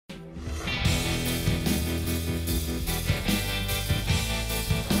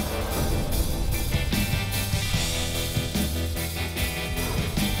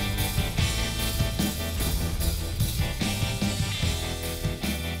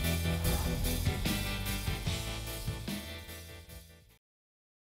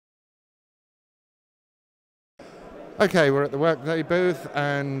Okay, we're at the Workday booth,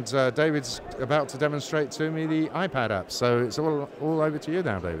 and David's about to demonstrate to me the iPad app. So it's all over to you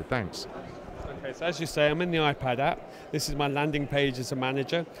now, David. Thanks. Okay, so as you say, I'm in the iPad app. This is my landing page as a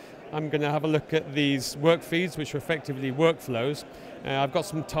manager. I'm going to have a look at these work feeds, which are effectively workflows. I've got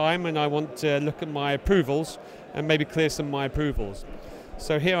some time and I want to look at my approvals and maybe clear some of my approvals.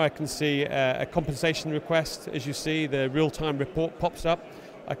 So here I can see a compensation request. As you see, the real-time report pops up.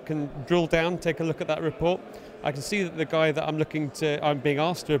 I can drill down, take a look at that report. I can see that the guy that I'm being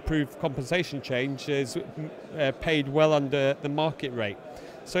asked to approve compensation change is paid well under the market rate.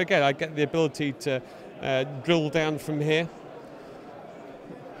 So again, I get the ability to drill down from here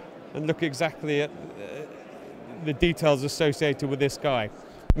and look exactly at the details associated with this guy.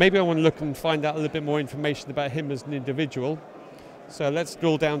 Maybe I want to look and find out a little bit more information about him as an individual. So let's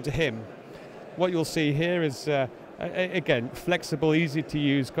drill down to him. What you'll see here is, again, flexible, easy to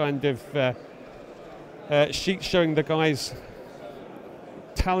use kind of sheet showing the guy's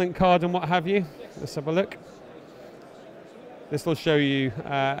talent card and what have you. Let's have a look. This will show you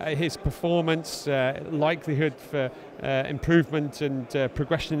his performance, likelihood for improvement and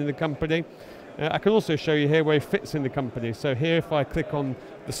progression in the company. I can also show you here where he fits in the company. So here, if I click on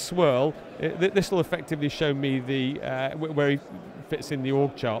the swirl, this will effectively show me where he fits in the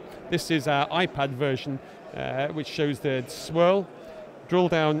org chart. This is our iPad version, which shows the swirl. Drill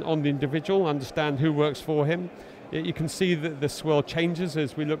down on the individual, understand who works for him. You can see that the swirl changes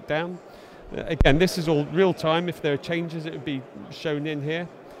as we look down. Again, this is all real time. If there are changes, it would be shown in here.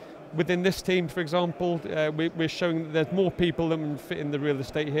 Within this team, for example, we're showing that there's more people than fit in the real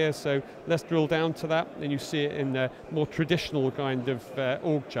estate here, so let's drill down to that, and you see it in a more traditional kind of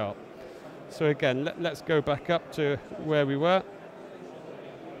org chart. So again, let's go back up to where we were.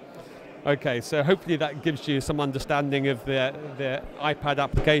 Okay, so hopefully that gives you some understanding of the iPad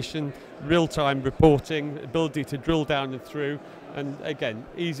application, real-time reporting, ability to drill down and through, and again,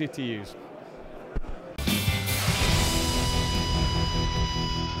 easy to use.